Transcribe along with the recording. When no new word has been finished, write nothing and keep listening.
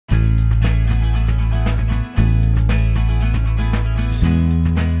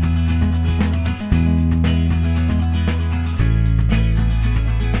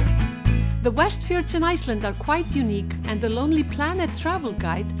The Westfjords in Iceland are quite unique, and the Lonely Planet travel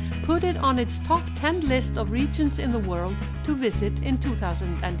guide put it on its top 10 list of regions in the world to visit in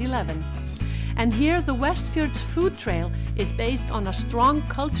 2011. And here the Westfjords food trail is based on a strong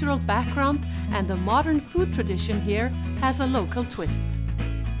cultural background, and the modern food tradition here has a local twist.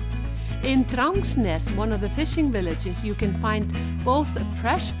 In Drangsnes, one of the fishing villages, you can find both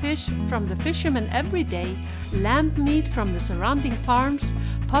fresh fish from the fishermen every day, lamb meat from the surrounding farms,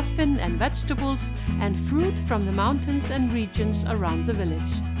 puffin and vegetables, and fruit from the mountains and regions around the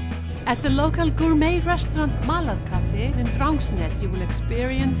village. At the local gourmet restaurant Malarkaffi in Drangsnes, you will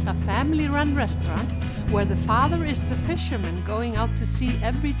experience a family-run restaurant where the father is the fisherman going out to sea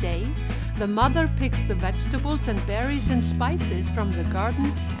every day, the mother picks the vegetables and berries and spices from the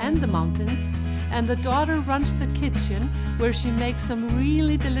garden and the mountains, and the daughter runs the kitchen where she makes some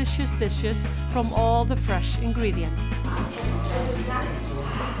really delicious dishes from all the fresh ingredients.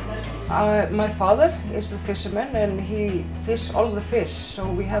 My father is the fisherman and he fishes all the fish, so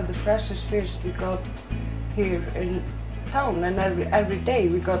we have the freshest fish we got here in town, and every day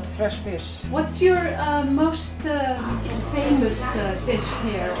we got fresh fish. What's your most famous dish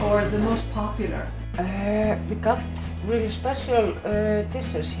here, or the most popular? We got really special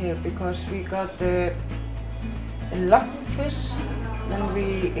dishes here because we got lumpfish, and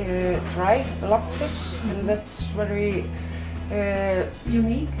we dry lumpfish, and that's very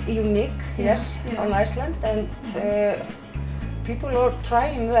unique, yes, yeah. On Iceland, and people are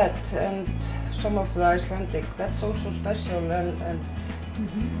trying that, and some of the Icelandic, that's also special, and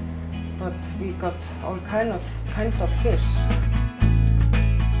but we got all kind of fish.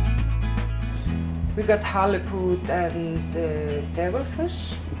 We got halibut and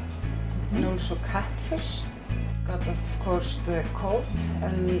devilfish, and also catfish. Got of course the cod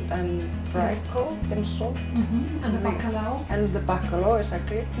and dry cod and salt. And the bacalao. And the bacalao,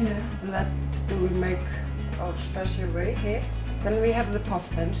 exactly. Yeah. And that do we make our special way here. Then we have the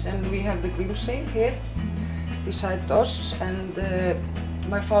puffins, and we have the Grímsey here beside us, and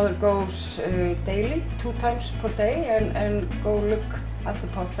my father goes daily, 2 times per day, and go look at the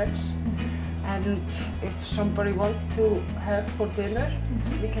puffins. And if somebody wants to have for dinner,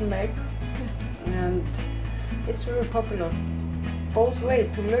 we can make. And it's very popular, both ways,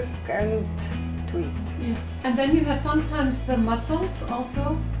 to look and to eat. Yes. And then you have sometimes the mussels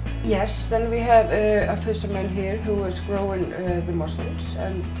also? Yes, then we have a fisherman here who is growing the mussels,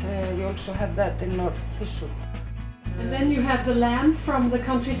 and we also have that in our fish soup. And then you have the lamb from the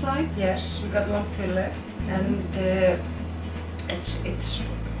countryside? Yes, we got lamb fillet, and it's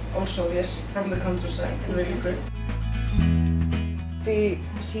also, yes, from the countryside, and really good. We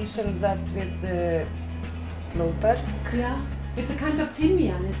season that with blueberries. Yeah, it's a kind of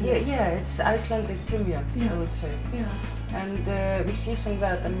timian, isn't it? Yeah, it's Icelandic timian, I would say. Yeah. And we season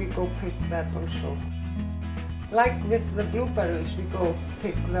that, and we go pick that also. Like with the blueberries, we go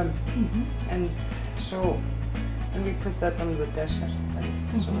pick them, and we put that on the dessert,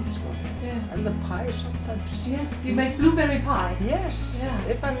 and so it's good. Yeah. And the pie sometimes. Yes, you make blueberry pie. Yes,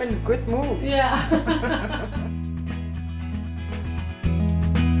 yeah. If I'm in a good mood. Yeah.